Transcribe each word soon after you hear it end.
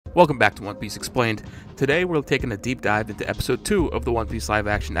Welcome back to One Piece Explained. Today we're taking a deep dive into episode 2 of the One Piece live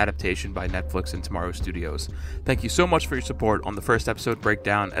action adaptation by Netflix and Tomorrow Studios. Thank you so much for your support on the first episode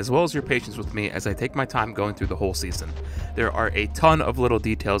breakdown, as well as your patience with me as I take my time going through the whole season. There are a ton of little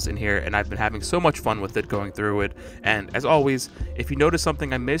details in here, and I've been having so much fun with it going through it, and as always, if you notice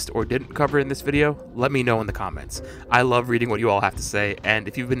something I missed or didn't cover in this video, let me know in the comments. I love reading what you all have to say, and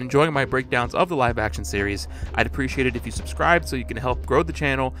if you've been enjoying my breakdowns of the live action series, I'd appreciate it if you subscribed so you can help grow the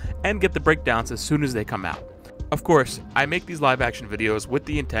channel and get the breakdowns as soon as they come out. Of course, I make these live action videos with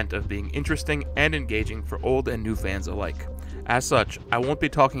the intent of being interesting and engaging for old and new fans alike. As such, I won't be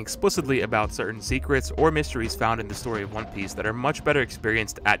talking explicitly about certain secrets or mysteries found in the story of One Piece that are much better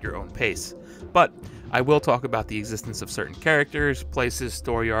experienced at your own pace. But I will talk about the existence of certain characters, places,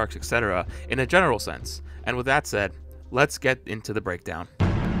 story arcs, etc. in a general sense. And with that said, let's get into the breakdown.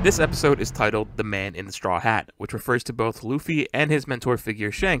 This episode is titled The Man in the Straw Hat, which refers to both Luffy and his mentor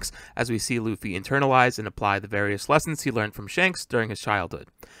figure Shanks, as we see Luffy internalize and apply the various lessons he learned from Shanks during his childhood.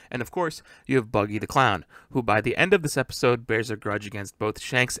 And of course, you have Buggy the Clown, who by the end of this episode bears a grudge against both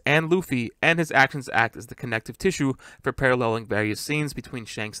Shanks and Luffy, and his actions act as the connective tissue for paralleling various scenes between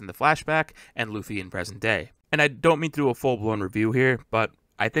Shanks in the flashback and Luffy in present day. And I don't mean to do a full-blown review here, but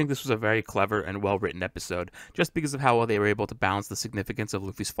I think this was a very clever and well-written episode, just because of how well they were able to balance the significance of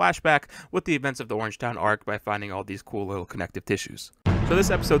Luffy's flashback with the events of the Orangetown arc by finding all these cool little connective tissues. So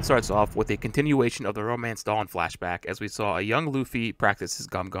this episode starts off with a continuation of the Romance Dawn flashback, as we saw a young Luffy practice his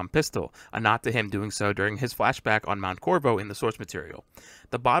Gum Gum pistol, a nod to him doing so during his flashback on Mount Corvo in the source material.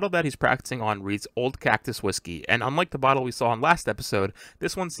 The bottle that he's practicing on reads Old Cactus Whiskey, and unlike the bottle we saw in last episode,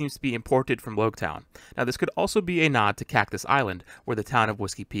 this one seems to be imported from Logtown. Now this could also be a nod to Cactus Island, where the town of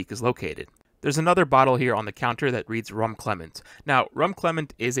Whiskey Peak is located. There's another bottle here on the counter that reads Rum Clement. Now, Rum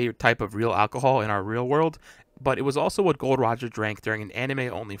Clement is a type of real alcohol in our real world, but it was also what Gold Roger drank during an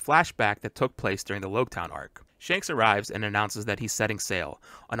anime-only flashback that took place during the Logtown arc. Shanks arrives and announces that he's setting sail,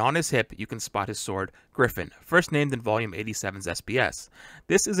 and on his hip you can spot his sword, Griffin, first named in Volume 87's SBS.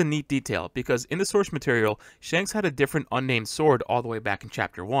 This is a neat detail because in the source material, Shanks had a different unnamed sword all the way back in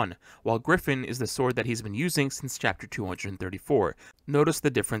Chapter 1, while Griffin is the sword that he's been using since Chapter 234. Notice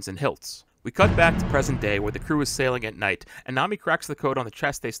the difference in hilts. We cut back to present day where the crew is sailing at night, and Nami cracks the code on the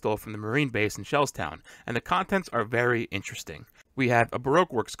chest they stole from the Marine base in Shellstown, and the contents are very interesting. We have a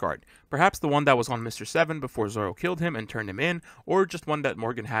Baroque Works card, perhaps the one that was on Mr. 7 before Zoro killed him and turned him in, or just one that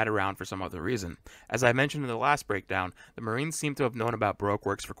Morgan had around for some other reason. As I mentioned in the last breakdown, the Marines seem to have known about Baroque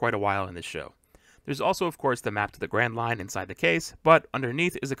Works for quite a while in this show. There's also, of course, the map to the Grand Line inside the case, but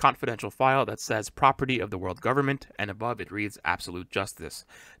underneath is a confidential file that says Property of the World Government, and above it reads Absolute Justice.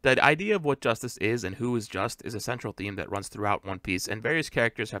 The idea of what justice is and who is just is a central theme that runs throughout One Piece, and various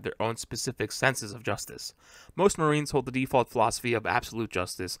characters have their own specific senses of justice. Most Marines hold the default philosophy of absolute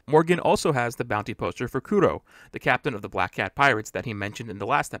justice. Morgan also has the bounty poster for Kuro, the captain of the Black Cat Pirates that he mentioned in the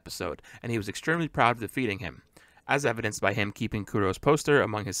last episode, and he was extremely proud of defeating him, as evidenced by him keeping Kuro's poster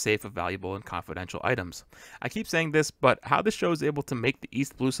among his safe of valuable and confidential items. I keep saying this, but how this show is able to make the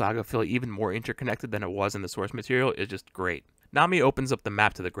East Blue Saga feel even more interconnected than it was in the source material is just great. Nami opens up the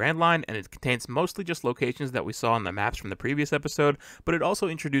map to the Grand Line, and it contains mostly just locations that we saw in the maps from the previous episode, but it also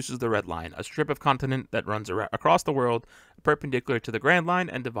introduces the Red Line, a strip of continent that runs across the world, perpendicular to the Grand Line,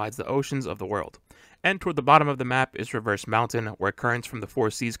 and divides the oceans of the world. And toward the bottom of the map is Reverse Mountain, where currents from the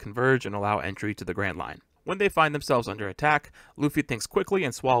four seas converge and allow entry to the Grand Line. When they find themselves under attack, Luffy thinks quickly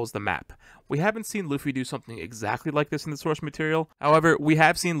and swallows the map. We haven't seen Luffy do something exactly like this in the source material. However, we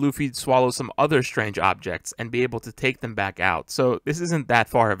have seen Luffy swallow some other strange objects and be able to take them back out, so this isn't that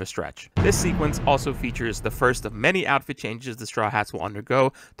far of a stretch. This sequence also features the first of many outfit changes the Straw Hats will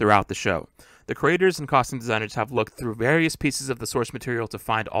undergo throughout the show. The creators and costume designers have looked through various pieces of the source material to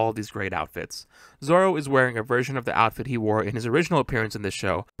find all of these great outfits. Zoro is wearing a version of the outfit he wore in his original appearance in this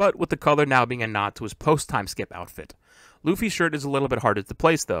show, but with the color now being a nod to his post-time skip outfit. Luffy's shirt is a little bit harder to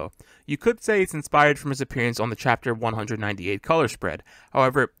place though. You could say it's inspired from his appearance on the Chapter 198 color spread,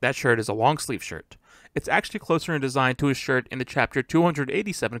 however, that shirt is a long sleeve shirt. It's actually closer in design to his shirt in the Chapter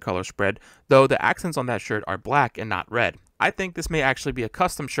 287 color spread, though the accents on that shirt are black and not red. I think this may actually be a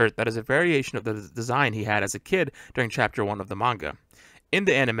custom shirt that is a variation of the design he had as a kid during Chapter 1 of the manga. In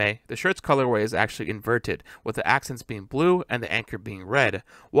the anime, the shirt's colorway is actually inverted, with the accents being blue and the anchor being red,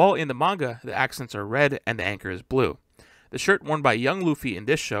 while in the manga, the accents are red and the anchor is blue. The shirt worn by young Luffy in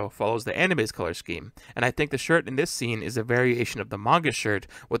this show follows the anime's color scheme, and I think the shirt in this scene is a variation of the manga shirt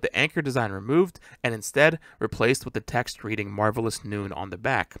with the anchor design removed and instead replaced with the text reading Marvelous Noon on the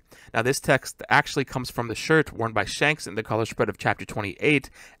back. Now this text actually comes from the shirt worn by Shanks in the color spread of chapter 28,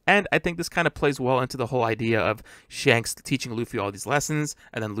 and I think this kind of plays well into the whole idea of Shanks teaching Luffy all these lessons,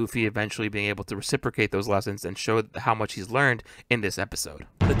 and then Luffy eventually being able to reciprocate those lessons and show how much he's learned in this episode.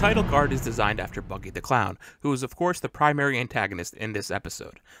 The title card is designed after Buggy the Clown, who is of course the primary antagonist in this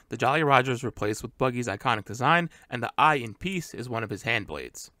episode. The Jolly Roger is replaced with Buggy's iconic design, and the eye in peace is one of his hand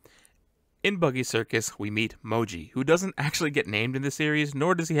blades. In Buggy's circus, we meet Moji, who doesn't actually get named in the series,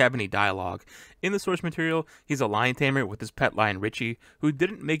 nor does he have any dialogue. In the source material, he's a lion tamer with his pet lion Richie, who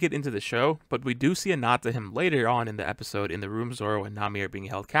didn't make it into the show, but we do see a nod to him later on in the episode in the room Zoro and Nami are being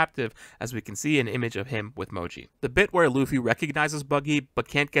held captive, as we can see an image of him with Moji. The bit where Luffy recognizes Buggy, but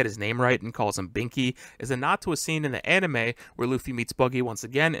can't get his name right and calls him Binky, is a nod to a scene in the anime where Luffy meets Buggy once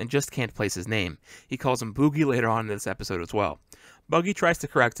again and just can't place his name. He calls him Boogie later on in this episode as well. Buggy tries to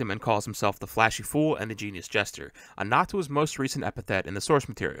correct him and calls himself the Flashy Fool and the Genius Jester, a nod to his most recent epithet in the source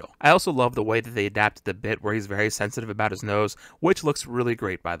material. I also love the way that they adapted the bit where he's very sensitive about his nose, which looks really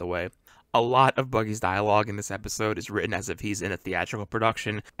great by the way. A lot of Buggy's dialogue in this episode is written as if he's in a theatrical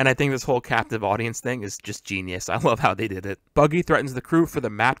production, and I think this whole captive audience thing is just genius. I love how they did it. Buggy threatens the crew for the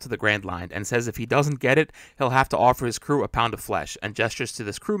map to the Grand Line and says if he doesn't get it, he'll have to offer his crew a pound of flesh, and gestures to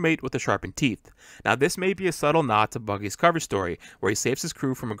this crewmate with the sharpened teeth. Now this may be a subtle nod to Buggy's cover story, where he saves his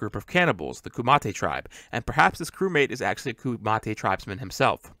crew from a group of cannibals, the Kumate tribe, and perhaps this crewmate is actually a Kumate tribesman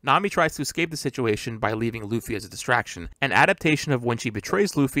himself. Nami tries to escape the situation by leaving Luffy as a distraction, an adaptation of when she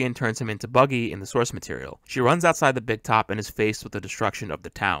betrays Luffy and turns him into Buggy in the source material. She runs outside the big top and is faced with the destruction of the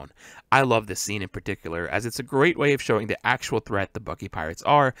town. I love this scene in particular, as it's a great way of showing the actual threat the Buggy Pirates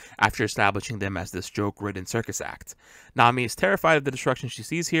are after establishing them as this joke-ridden circus act. Nami is terrified of the destruction she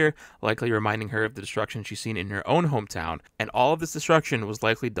sees here, likely reminding her of the destruction she's seen in her own hometown, and all of this destruction was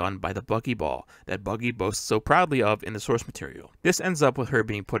likely done by the Buggy Ball that Buggy boasts so proudly of in the source material. This ends up with her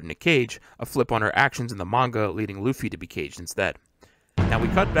being put in a cage, a flip on her actions in the manga, leading Luffy to be caged instead. Now we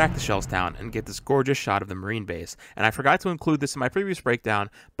cut back to Shellstown and get this gorgeous shot of the Marine base, and I forgot to include this in my previous breakdown,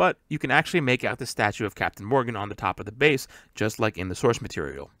 but you can actually make out the statue of Captain Morgan on the top of the base, just like in the source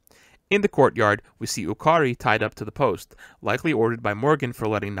material. In the courtyard, we see Ukari tied up to the post, likely ordered by Morgan for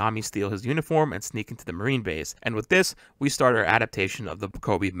letting Nami steal his uniform and sneak into the Marine base, and with this, we start our adaptation of the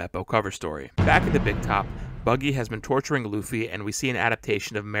KobyMeppo cover story. Back at the big top, Buggy has been torturing Luffy, and we see an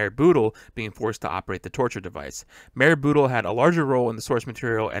adaptation of Mayor Boodle being forced to operate the torture device. Mayor Boodle had a larger role in the source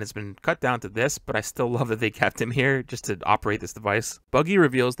material and has been cut down to this, but I still love that they kept him here just to operate this device. Buggy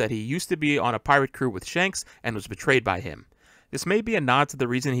reveals that he used to be on a pirate crew with Shanks and was betrayed by him. This may be a nod to the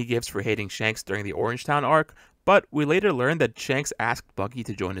reason he gives for hating Shanks during the Orangetown arc, but we later learned that Shanks asked Buggy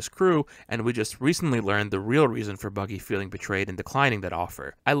to join his crew, and we just recently learned the real reason for Buggy feeling betrayed and declining that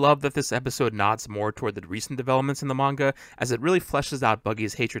offer. I love that this episode nods more toward the recent developments in the manga, as it really fleshes out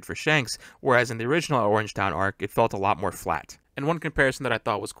Buggy's hatred for Shanks, whereas in the original Orangetown arc, it felt a lot more flat. And one comparison that I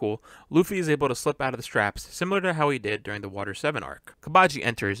thought was cool, Luffy is able to slip out of the straps, similar to how he did during the Water 7 arc. Kabaji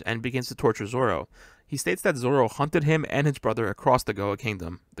enters and begins to torture Zoro. He states that Zoro hunted him and his brother across the Goa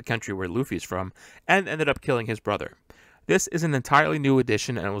Kingdom, the country where Luffy is from, and ended up killing his brother. This is an entirely new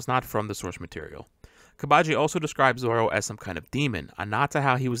addition and was not from the source material. Kabaji also describes Zoro as some kind of demon, a nod to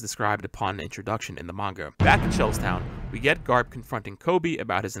how he was described upon introduction in the manga. Back in Shellstown, we get Garp confronting Koby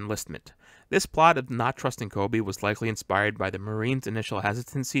about his enlistment. This plot of not trusting Koby was likely inspired by the Marines' initial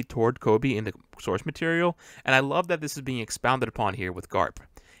hesitancy toward Koby in the source material, and I love that this is being expounded upon here with Garp.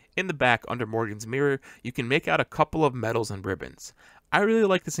 In the back, under Morgan's mirror, you can make out a couple of medals and ribbons. I really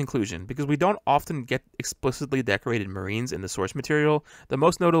like this inclusion because we don't often get explicitly decorated Marines in the source material. The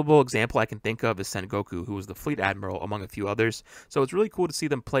most notable example I can think of is Sengoku, who was the fleet admiral among a few others, so it's really cool to see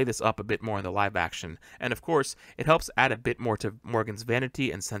them play this up a bit more in the live action, and of course, it helps add a bit more to Morgan's vanity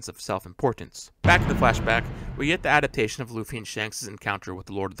and sense of self-importance. Back in the flashback, we get the adaptation of Luffy and Shanks' encounter with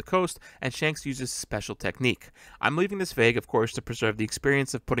the Lord of the Coast, and Shanks uses a special technique. I'm leaving this vague, of course, to preserve the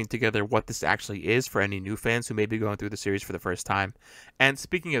experience of putting together what this actually is for any new fans who may be going through the series for the first time. And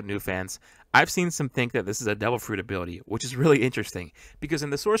speaking of new fans, I've seen some think that this is a Devil Fruit ability, which is really interesting, because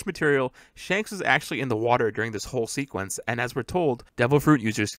in the source material, Shanks is actually in the water during this whole sequence, and as we're told, Devil Fruit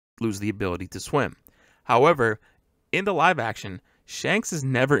users lose the ability to swim. However, in the live action, Shanks is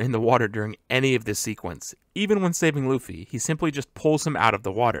never in the water during any of this sequence. Even when saving Luffy, he simply just pulls him out of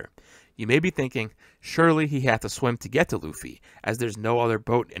the water. You may be thinking, surely he had to swim to get to Luffy, as there's no other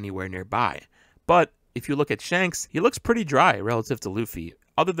boat anywhere nearby. But if you look at Shanks, he looks pretty dry relative to Luffy.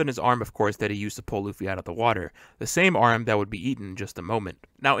 other than his arm, of course, that he used to pull Luffy out of the water, the same arm that would be eaten in just a moment.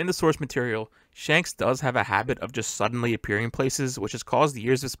 Now, in the source material, Shanks does have a habit of just suddenly appearing in places, which has caused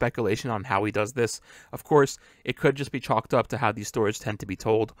years of speculation on how he does this. Of course, it could just be chalked up to how these stories tend to be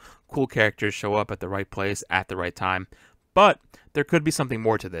told. Cool characters show up at the right place at the right time. But there could be something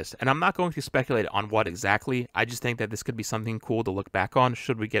more to this, and I'm not going to speculate on what exactly. I just think that this could be something cool to look back on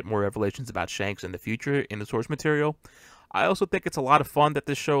should we get more revelations about Shanks in the future in the source material. I also think it's a lot of fun that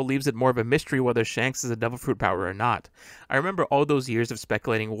this show leaves it more of a mystery whether Shanks is a devil fruit power or not. I remember all those years of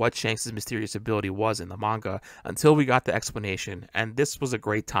speculating what Shanks' mysterious ability was in the manga until we got the explanation, and this was a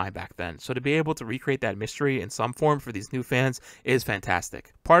great time back then. So to be able to recreate that mystery in some form for these new fans is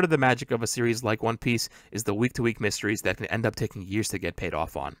fantastic. Part of the magic of a series like One Piece is the week-to-week mysteries that can end up taking years to get paid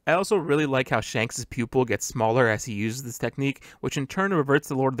off on. I also really like how Shanks' pupil gets smaller as he uses this technique, which in turn reverts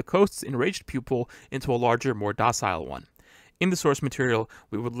the Lord of the Coast's enraged pupil into a larger, more docile one. In the source material,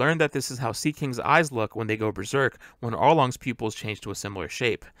 we would learn that this is how Sea King's eyes look when they go berserk, when Arlong's pupils change to a similar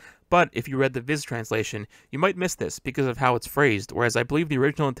shape. But if you read the Viz translation, you might miss this because of how it's phrased, whereas I believe the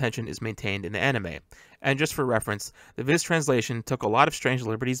original intention is maintained in the anime. And just for reference, the Viz translation took a lot of strange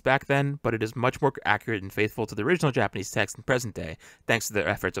liberties back then, but it is much more accurate and faithful to the original Japanese text in present day, thanks to the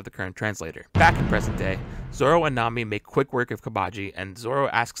efforts of the current translator. Back in present day, Zoro and Nami make quick work of Kabaji, and Zoro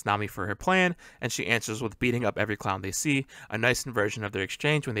asks Nami for her plan, and she answers with beating up every clown they see, a nice inversion of their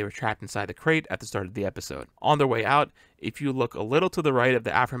exchange when they were trapped inside the crate at the start of the episode. On their way out, if you look a little to the right of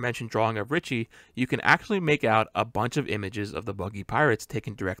the aforementioned drawing of Richie, you can actually make out a bunch of images of the Buggy Pirates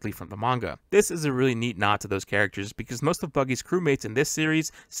taken directly from the manga. This is a really neat nod to those characters because most of Buggy's crewmates in this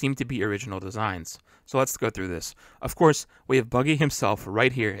series seem to be original designs. So let's go through this. Of course, we have Buggy himself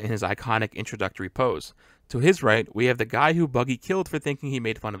right here in his iconic introductory pose. To his right, we have the guy who Buggy killed for thinking he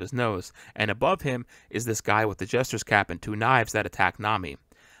made fun of his nose, and above him is this guy with the jester's cap and two knives that attack Nami.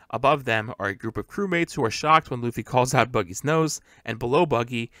 Above them are a group of crewmates who are shocked when Luffy calls out Buggy's nose, and below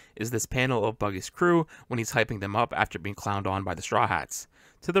Buggy is this panel of Buggy's crew when he's hyping them up after being clowned on by the Straw Hats.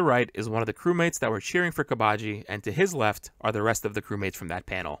 To the right is one of the crewmates that were cheering for Kabaji, and to his left are the rest of the crewmates from that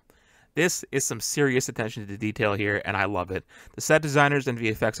panel. This is some serious attention to detail here, and I love it. The set designers and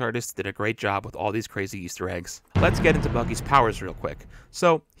VFX artists did a great job with all these crazy Easter eggs. Let's get into Buggy's powers real quick.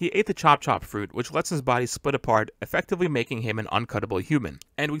 So, he ate the Chop Chop fruit, which lets his body split apart, effectively making him an uncuttable human.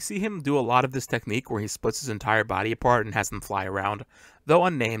 And we see him do a lot of this technique where he splits his entire body apart and has them fly around. Though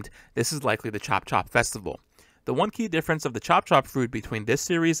unnamed, this is likely the Chop Chop Festival. The one key difference of the Chop Chop fruit between this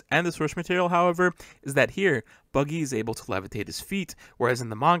series and the source material, however, is that here, Buggy is able to levitate his feet, whereas in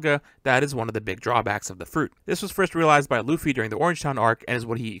the manga, that is one of the big drawbacks of the fruit. This was first realized by Luffy during the Orangetown arc and is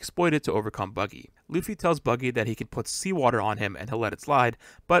what he exploited to overcome Buggy. Luffy tells Buggy that he can put seawater on him and he'll let it slide,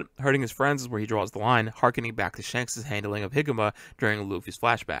 but hurting his friends is where he draws the line, harkening back to Shanks' handling of Higuma during Luffy's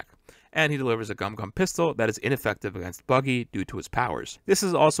flashback. And he delivers a Gum Gum pistol that is ineffective against Buggy due to his powers. This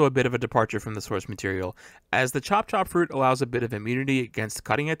is also a bit of a departure from the source material, as the Chop Chop fruit allows a bit of immunity against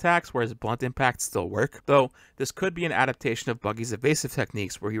cutting attacks, whereas blunt impacts still work, though this could be an adaptation of Buggy's evasive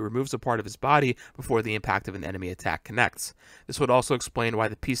techniques where he removes a part of his body before the impact of an enemy attack connects. This would also explain why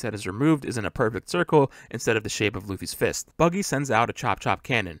the piece that is removed is in a perfect circle instead of the shape of Luffy's fist. Buggy sends out a Chop Chop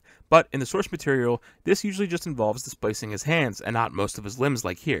cannon, but in the source material, this usually just involves displacing his hands and not most of his limbs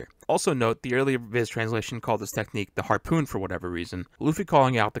like here. Also note, the earlier Viz translation called this technique the harpoon for whatever reason. Luffy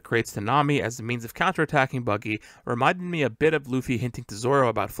calling out the crates to Nami as a means of counterattacking Buggy reminded me a bit of Luffy hinting to Zoro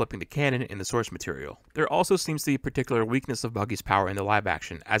about flipping the cannon in the source material. There also seems to be a particular weakness of Buggy's power in the live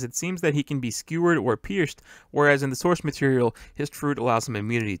action, as it seems that he can be skewered or pierced, whereas in the source material, his fruit allows him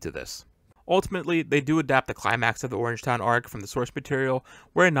immunity to this. Ultimately, they do adapt the climax of the Orangetown arc from the source material,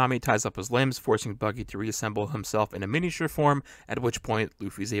 where Nami ties up his limbs, forcing Buggy to reassemble himself in a miniature form, at which point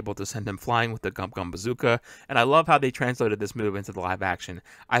Luffy is able to send him flying with the Gum Gum Bazooka, and I love how they translated this move into the live action.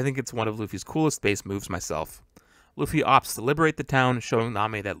 I think it's one of Luffy's coolest base moves myself. Luffy opts to liberate the town, showing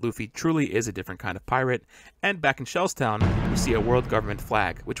Nami that Luffy truly is a different kind of pirate, and back in Shellstown, we see a world government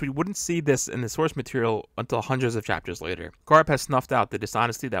flag, which we wouldn't see this in the source material until hundreds of chapters later. Garp has snuffed out the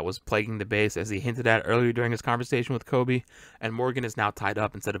dishonesty that was plaguing the base as he hinted at earlier during his conversation with Koby, and Morgan is now tied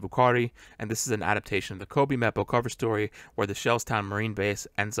up instead of Ukari, and this is an adaptation of the KobyMeppo cover story where the Shellstown Marine base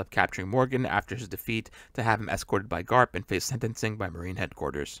ends up capturing Morgan after his defeat to have him escorted by Garp and face sentencing by Marine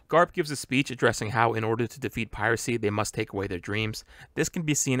headquarters. Garp gives a speech addressing how in order to defeat piracy, they must take away their dreams. This can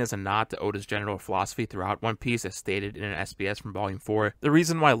be seen as a nod to Oda's general philosophy throughout One Piece as stated in an SBS from Volume 4. The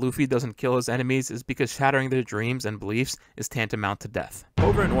reason why Luffy doesn't kill his enemies is because shattering their dreams and beliefs is tantamount to death.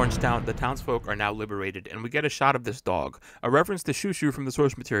 Over in Orangetown, the townsfolk are now liberated, and we get a shot of this dog, a reference to Shushu from the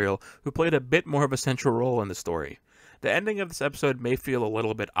source material, who played a bit more of a central role in the story. The ending of this episode may feel a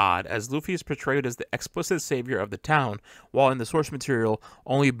little bit odd, as Luffy is portrayed as the explicit savior of the town, while in the source material,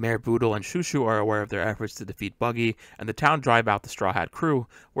 only Mayor Boodle and Shushu are aware of their efforts to defeat Buggy, and the town drive out the Straw Hat crew,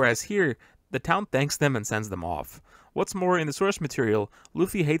 whereas here, the town thanks them and sends them off. What's more, in the source material,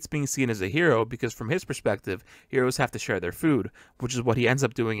 Luffy hates being seen as a hero because from his perspective, heroes have to share their food, which is what he ends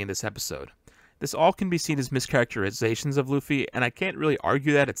up doing in this episode. This all can be seen as mischaracterizations of Luffy, and I can't really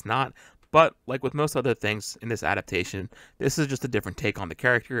argue that it's not, but like with most other things in this adaptation, this is just a different take on the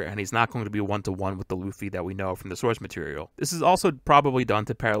character, and he's not going to be one-to-one with the Luffy that we know from the source material. This is also probably done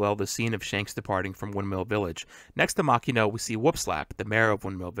to parallel the scene of Shanks departing from Windmill Village. Next to Makino, we see Whoopslap, the mayor of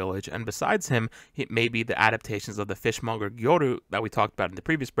Windmill Village, and besides him, it may be the adaptations of the fishmonger Gyoru that we talked about in the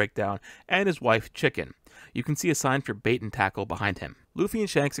previous breakdown, and his wife Chicken. You can see a sign for bait and tackle behind him. Luffy and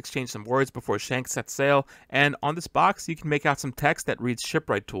Shanks exchange some words before Shanks sets sail, and on this box you can make out some text that reads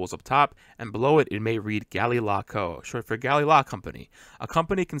Shipwright Tools up top, and below it may read Galley La Co., short for Galley La Company, a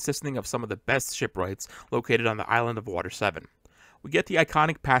company consisting of some of the best shipwrights located on the island of Water 7. We get the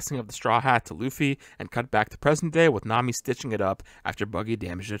iconic passing of the Straw Hat to Luffy and cut back to present day with Nami stitching it up after Buggy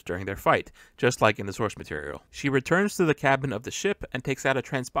damaged it during their fight, just like in the source material. She returns to the cabin of the ship and takes out a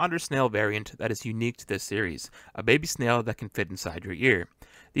transponder snail variant that is unique to this series, a baby snail that can fit inside your ear.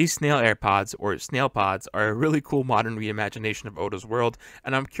 These snail AirPods, or snail pods, are a really cool modern reimagination of Oda's world,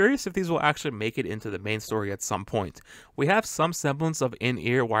 and I'm curious if these will actually make it into the main story at some point. We have some semblance of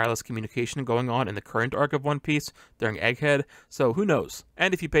in-ear wireless communication going on in the current arc of One Piece during Egghead, so who knows?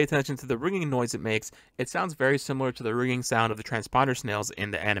 And if you pay attention to the ringing noise it makes, it sounds very similar to the ringing sound of the transponder snails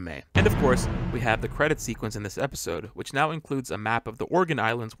in the anime. And of course, we have the credit sequence in this episode, which now includes a map of the Organ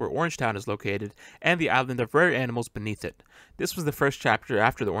Islands where Orangetown is located, and the island of rare animals beneath it. This was the first chapter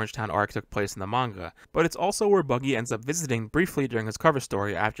after the Orangetown arc took place in the manga, but it's also where Buggy ends up visiting briefly during his cover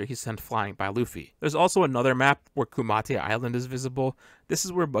story after he's sent flying by Luffy. There's also another map where Kumate Island is visible. This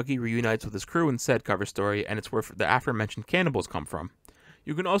is where Buggy reunites with his crew in said cover story, and it's where the aforementioned cannibals come from.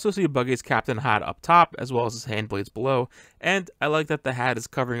 You can also see Buggy's captain hat up top, as well as his hand blades below, and I like that the hat is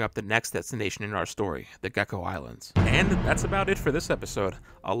covering up the next destination in our story, the Gecko Islands. And that's about it for this episode.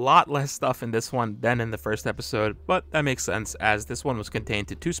 A lot less stuff in this one than in the first episode, but that makes sense as this one was contained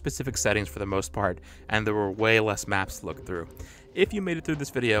to 2 specific settings for the most part, and there were way less maps to look through. If you made it through this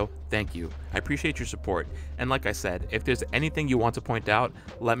video, thank you. I appreciate your support, and like I said, if there's anything you want to point out,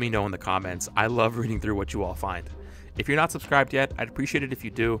 let me know in the comments. I love reading through what you all find. If you're not subscribed yet, I'd appreciate it if you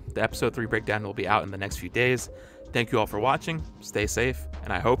do. The episode 3 breakdown will be out in the next few days. Thank you all for watching, stay safe,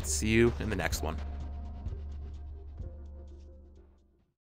 and I hope to see you in the next one.